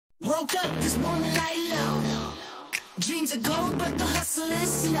Woke up this morning like low. Dreams of gold, but the hustle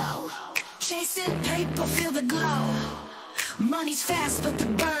is slow. Chasing paper, feel the glow. Money's fast, but the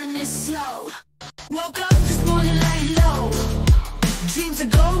burn is slow. Woke up this morning like low. Dreams of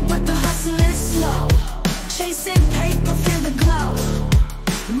gold, but the hustle is slow. Chasing paper, feel the glow.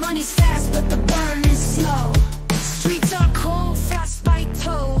 Money's fast, but the burn is slow. Streets are cold, frostbite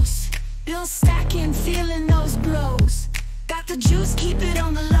toes. Bills stacking, feeling those blows. Got the juice, keep it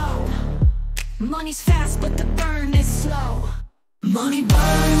on the low. Money's fast, but the burn is slow. Money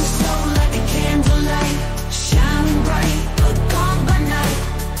burns slow like a candlelight, shining bright, but gone by night.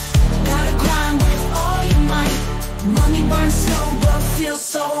 Gotta grind with all your might. Money burns slow, but feels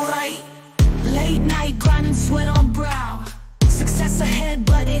so right. Late night grinding, sweat on brow. Success ahead,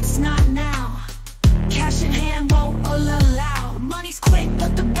 but it's not now. Cash in hand won't allow. Money's quick,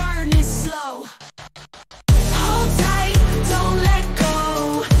 but the burn is slow. Hold tight, don't let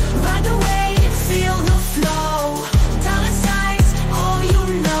go. Ride the wave, feel the flow. Dollar signs, all you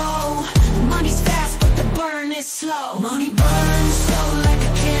know. Money's fast, but the burn is slow. Money burns slow like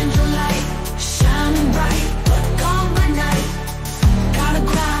a candlelight, shining bright, but gone by night. Gotta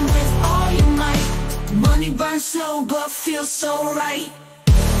grind with all your might. Money burns slow, but feels so right.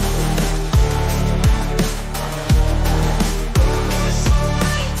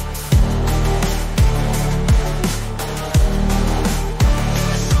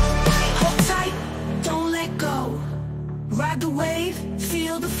 Ride the wave,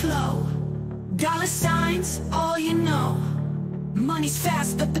 feel the flow. Dollar signs, all you know. Money's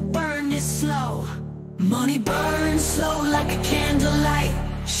fast, but the burn is slow. Money burns slow like a candlelight,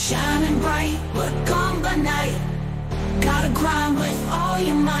 shining bright, but gone by night. Gotta grind with all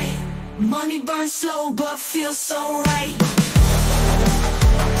your might. Money burns slow, but feels so right.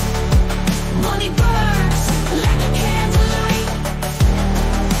 Money burns like a candlelight,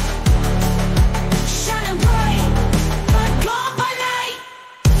 shining bright, but gone by night.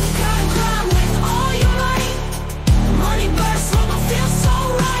 Gotta grind with all your might. Money burns slow, but feels so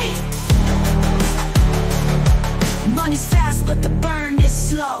right. Money's fast, but the burn is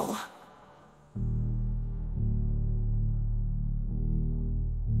slow.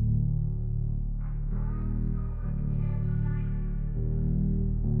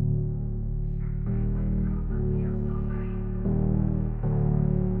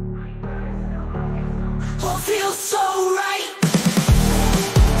 Feels so